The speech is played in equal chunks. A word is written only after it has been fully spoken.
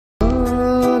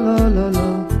la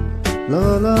la,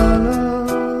 la la la,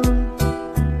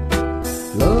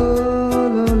 la la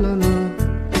la la,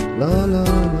 la la la.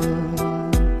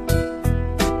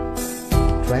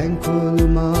 Tranquil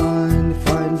mind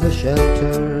finds a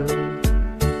shelter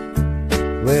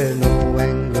where no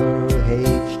anger,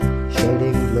 hate,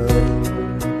 shedding blood.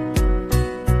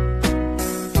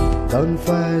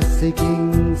 Gunfire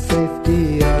seeking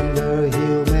safety under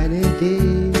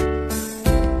humanity.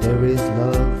 There is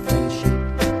love, friendship,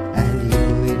 and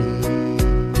unity.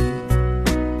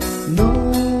 No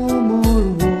more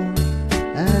war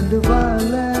and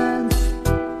violence,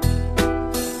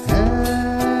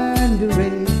 and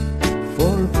rape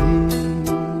for peace.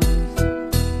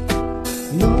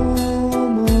 No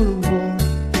more war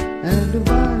and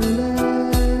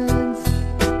violence,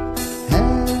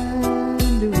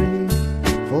 and rape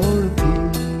for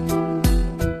peace.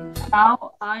 Now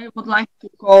I would like to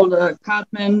call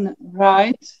Carmen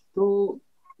Wright to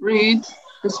read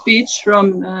the speech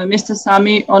from Mr.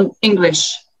 Sami on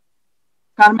English.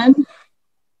 Carmen?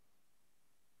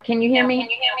 Can you hear me?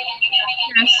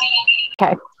 Yes.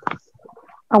 Okay.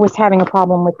 I was having a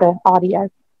problem with the audio.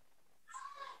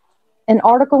 An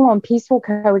article on peaceful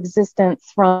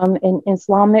coexistence from an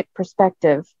Islamic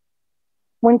perspective.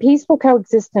 When peaceful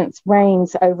coexistence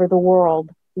reigns over the world,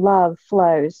 love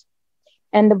flows,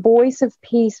 and the voice of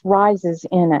peace rises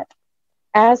in it.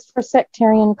 As for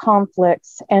sectarian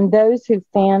conflicts and those who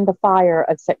fan the fire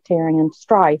of sectarian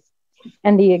strife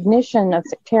and the ignition of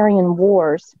sectarian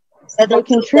wars, they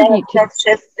contribute to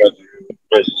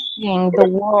the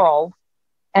world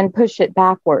and push it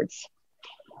backwards.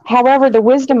 However, the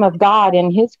wisdom of God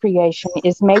in his creation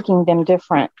is making them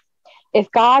different.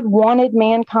 If God wanted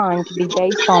mankind to be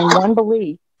based on one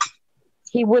belief,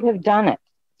 he would have done it.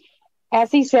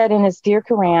 As he said in his dear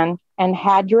Quran, and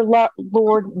had your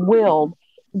Lord willed,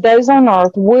 those on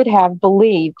earth would have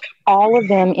believed, all of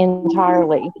them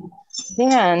entirely.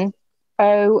 Then,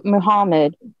 O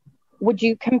Muhammad, would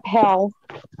you compel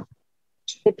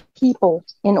the people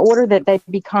in order that they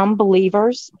become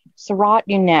believers? Surat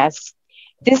Yunus.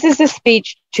 This is a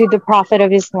speech to the Prophet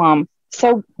of Islam.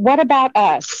 So what about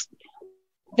us?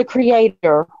 The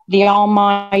Creator, the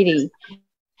Almighty.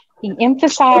 He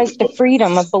emphasized the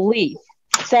freedom of belief,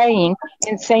 saying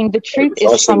the truth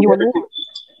is from your Lord.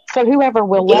 So whoever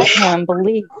will let him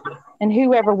believe and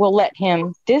whoever will let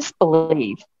him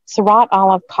disbelieve. Surat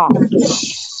Al-Kahf. From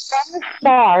the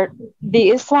start, the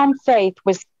Islam faith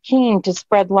was keen to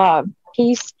spread love,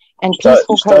 peace, and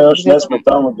peaceful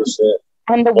coexistence.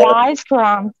 And the wise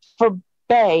Quran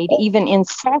forbade even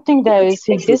insulting those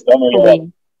who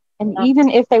disbelieve, and even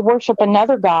if they worship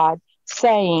another God,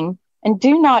 saying, and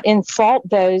do not insult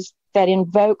those that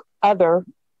invoke other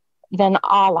than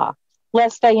Allah,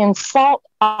 lest they insult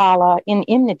Allah in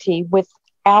enmity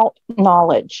without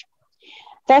knowledge.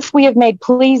 Thus we have made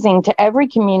pleasing to every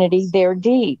community their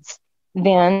deeds.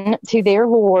 Then to their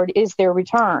Lord is their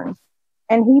return,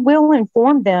 and he will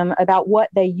inform them about what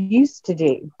they used to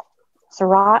do.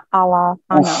 Surat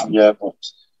Al-An'am.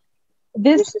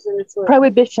 This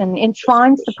prohibition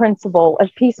enshrines the principle of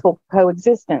peaceful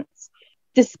coexistence.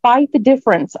 Despite the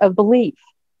difference of belief,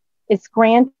 it's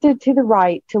granted to the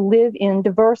right to live in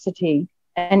diversity,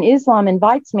 and Islam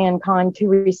invites mankind to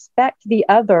respect the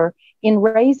other in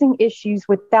raising issues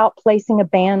without placing a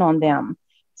ban on them,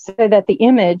 so that the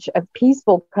image of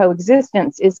peaceful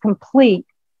coexistence is complete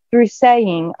through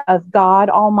saying of God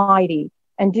Almighty,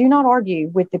 and do not argue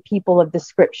with the people of the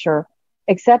scripture,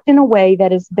 except in a way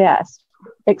that is best,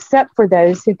 except for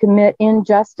those who commit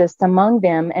injustice among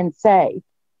them and say,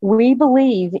 we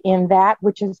believe in that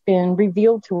which has been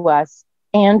revealed to us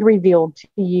and revealed to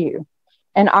you.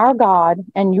 And our God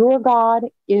and your God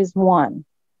is one,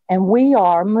 and we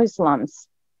are Muslims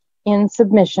in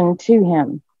submission to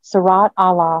him. Surat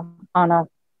Al-Ankabut.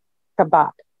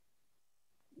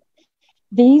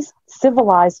 These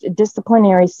civilized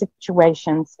disciplinary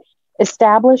situations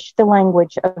establish the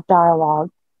language of dialogue,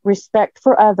 respect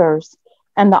for others,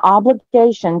 and the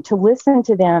obligation to listen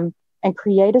to them and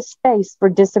create a space for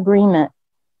disagreement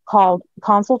called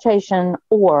consultation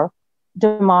or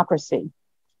democracy.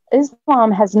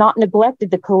 Islam has not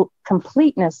neglected the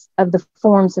completeness of the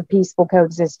forms of peaceful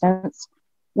coexistence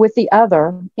with the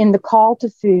other in the call to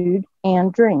food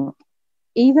and drink,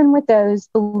 even with those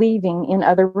believing in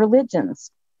other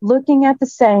religions. Looking at the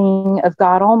saying of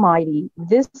God Almighty,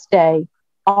 this day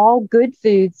all good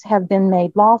foods have been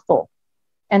made lawful,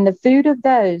 and the food of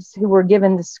those who were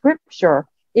given the scripture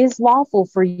is lawful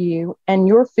for you, and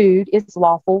your food is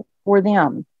lawful for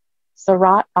them.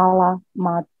 Surat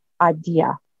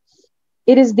Al-Ma'idah.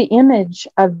 It is the image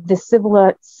of the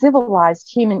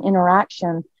civilized human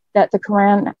interaction that the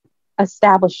Quran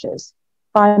establishes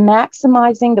by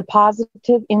maximizing the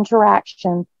positive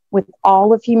interaction with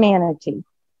all of humanity,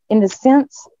 in the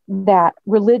sense that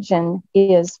religion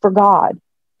is for God,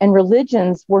 and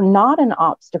religions were not an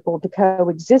obstacle to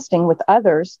coexisting with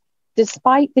others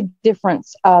despite the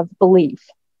difference of belief.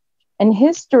 And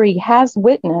history has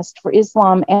witnessed for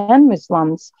Islam and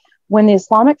Muslims when the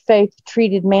Islamic faith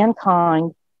treated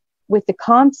mankind with the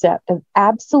concept of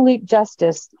absolute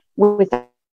justice without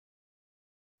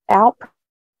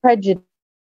prejudice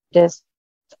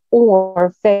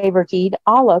or favoritism.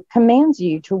 Allah commands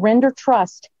you to render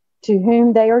trust to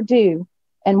whom they are due,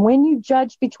 and when you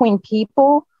judge between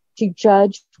people, to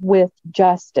judge with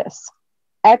justice.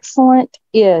 Excellent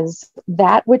is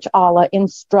that which Allah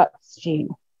instructs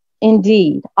you.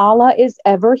 Indeed, Allah is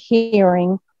ever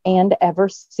hearing and ever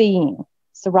seeing.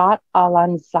 Surat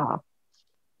Al-Nisa.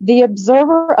 The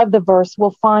observer of the verse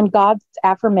will find God's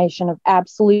affirmation of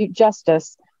absolute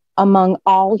justice among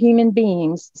all human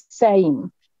beings,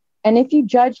 saying, and if you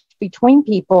judge between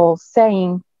people,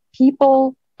 saying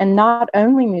people and not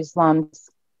only Muslims,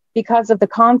 because of the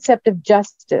concept of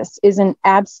justice is an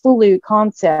absolute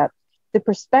concept, the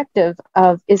perspective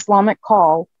of Islamic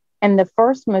call and the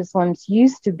first Muslims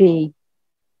used to be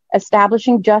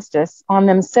establishing justice on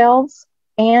themselves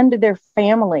and their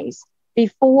families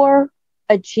before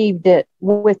achieved it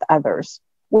with others,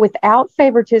 without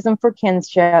favoritism for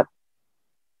kinship.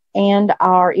 And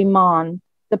our Imam,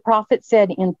 the Prophet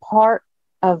said in part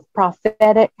of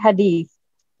prophetic hadith,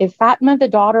 if Fatima, the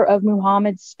daughter of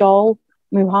Muhammad, stole,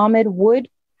 Muhammad would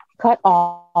cut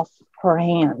off her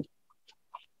hand.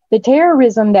 The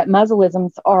terrorism that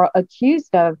Muslims are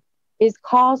accused of is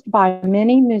caused by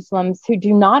many Muslims who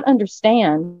do not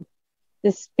understand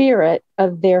the spirit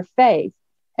of their faith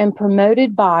and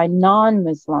promoted by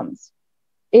non-Muslims.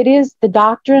 It is the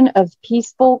doctrine of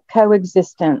peaceful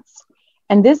coexistence.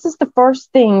 And this is the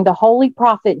first thing the Holy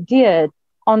Prophet did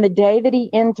on the day that he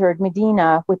entered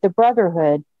Medina with the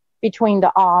brotherhood between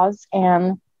the Aus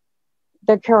and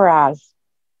the Khazraj,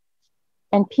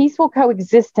 and peaceful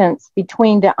coexistence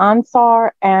between the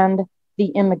Ansar and the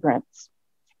immigrants.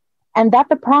 And that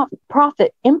the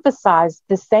Prophet emphasized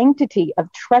the sanctity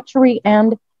of treachery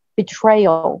and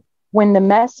betrayal when the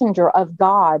messenger of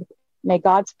God, may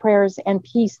God's prayers and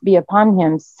peace be upon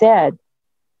him, said,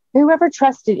 whoever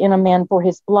trusted in a man for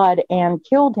his blood and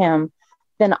killed him,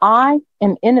 then I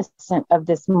am innocent of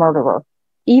this murderer,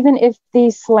 even if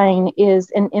the slain is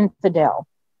an infidel.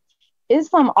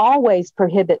 Islam always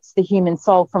prohibits the human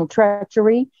soul from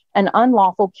treachery and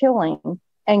unlawful killing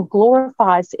and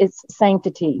glorifies its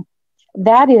sanctity.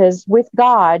 That is, with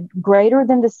God, greater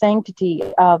than the sanctity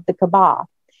of the Kaaba.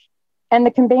 And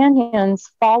the companions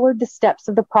followed the steps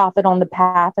of the Prophet on the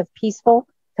path of peaceful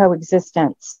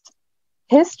coexistence.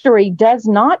 History does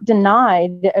not deny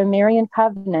the Omarian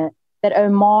covenant that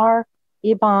Omar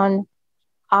ibn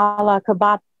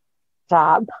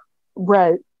al-Khattab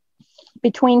wrote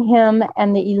between him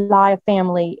and the Elia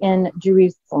family in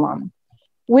Jerusalem,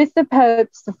 with the Pope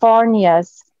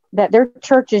Sepharnius, that their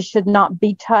churches should not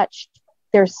be touched,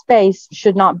 their space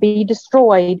should not be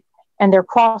destroyed, and their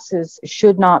crosses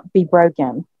should not be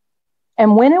broken.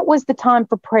 And when it was the time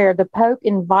for prayer, the Pope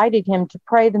invited him to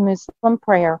pray the Muslim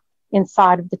prayer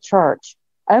inside of the church.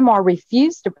 Omar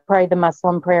refused to pray the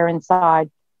Muslim prayer inside,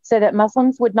 so that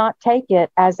Muslims would not take it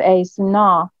as a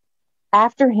sunnah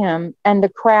after him and the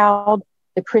crowd,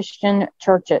 the Christian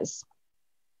churches.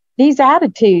 These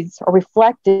attitudes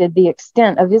reflected the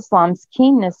extent of Islam's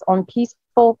keenness on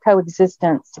peaceful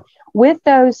coexistence with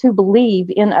those who believe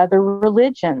in other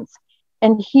religions.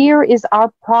 And here is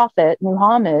our prophet,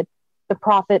 Muhammad, the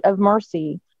prophet of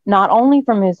mercy, not only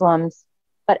for Muslims,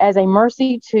 but as a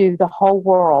mercy to the whole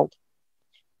world.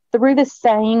 Through the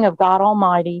saying of God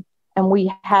Almighty, and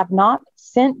we have not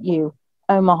sent you,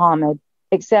 O Muhammad,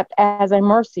 except as a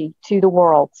mercy to the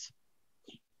worlds.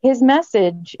 His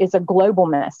message is a global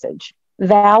message,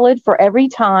 valid for every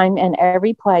time and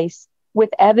every place, with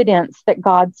evidence that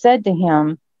God said to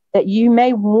him that you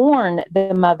may warn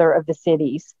the mother of the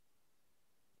cities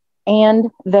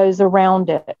and those around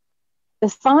it. The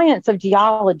science of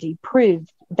geology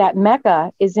proved that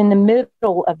Mecca is in the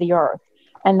middle of the earth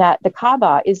and that the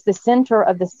Kaaba is the center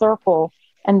of the circle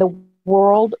and the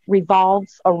world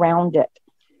revolves around it.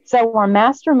 So our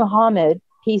Master Muhammad,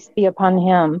 peace be upon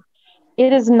him,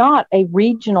 it is not a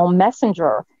regional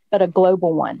messenger, but a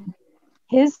global one.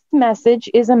 His message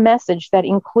is a message that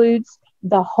includes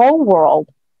the whole world.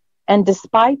 And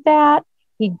despite that,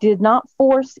 he did not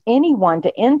force anyone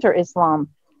to enter Islam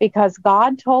because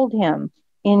God told him,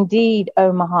 indeed,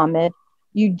 O Muhammad,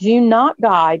 you do not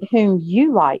guide whom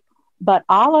you like, but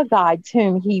Allah guides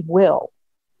whom he will.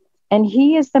 and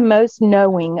he is the most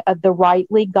knowing of the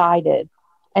rightly guided.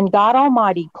 And God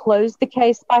Almighty closed the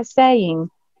case by saying,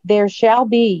 there shall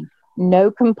be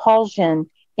no compulsion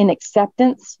in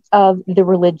acceptance of the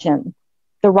religion.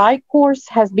 The right course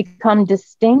has become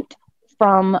distinct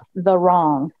from the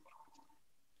wrong.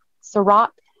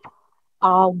 Surat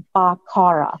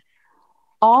al-Baqarah.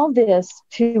 All this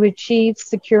to achieve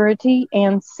security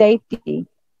and safety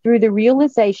through the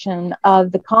realization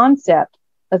of the concept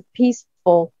of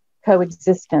peaceful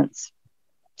coexistence.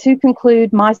 To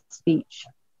conclude my speech,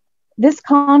 this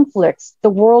conflict the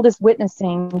world is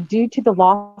witnessing due to the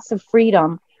loss of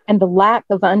freedom and the lack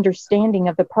of understanding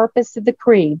of the purpose of the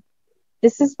creed.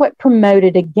 This is what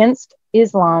promoted against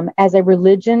Islam as a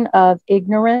religion of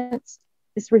ignorance.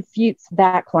 This refutes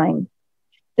that claim.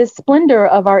 The splendor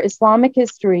of our Islamic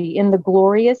history in the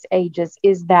glorious ages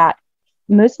is that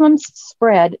Muslims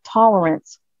spread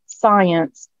tolerance,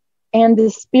 science, and the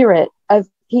spirit of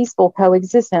peaceful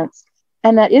coexistence,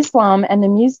 and that Islam and the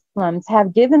Muslims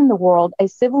have given the world a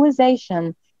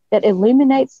civilization that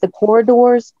illuminates the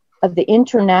corridors of the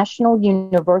international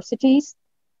universities,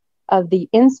 of the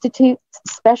institutes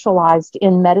specialized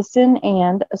in medicine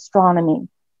and astronomy.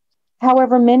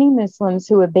 However, many Muslims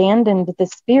who abandoned the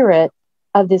spirit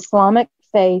of the Islamic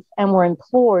faith and were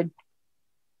implored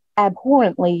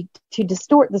abhorrently to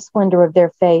distort the splendor of their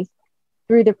faith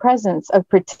through the presence of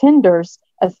pretenders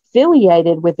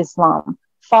affiliated with Islam,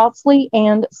 falsely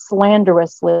and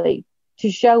slanderously,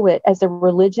 to show it as a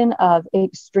religion of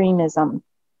extremism.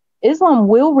 Islam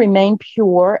will remain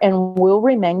pure and will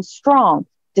remain strong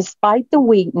despite the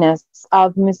weakness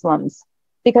of Muslims,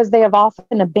 because they have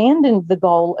often abandoned the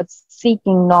goal of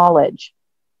seeking knowledge.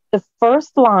 The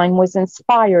first line was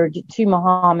inspired to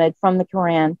Muhammad from the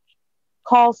Quran,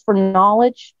 calls for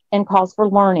knowledge and calls for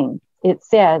learning. It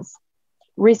says,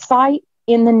 recite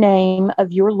in the name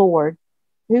of your Lord,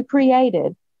 who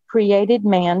created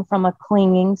man from a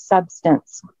clinging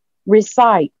substance.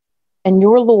 Recite, and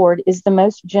your Lord is the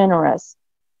most generous,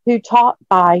 who taught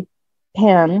by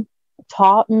pen,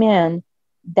 taught men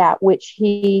that which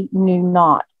he knew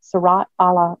not. Surat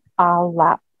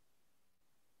al-Alaq.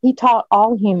 He taught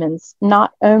all humans,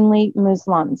 not only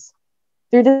Muslims.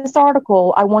 Through this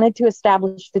article, I wanted to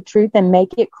establish the truth and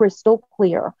make it crystal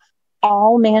clear.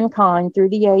 All mankind through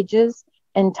the ages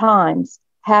and times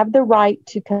have the right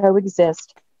to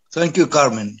coexist. Thank you,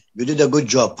 Carmen. You did a good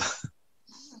job.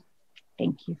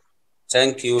 Thank you.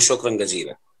 Thank you. شكرا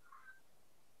جزيلا.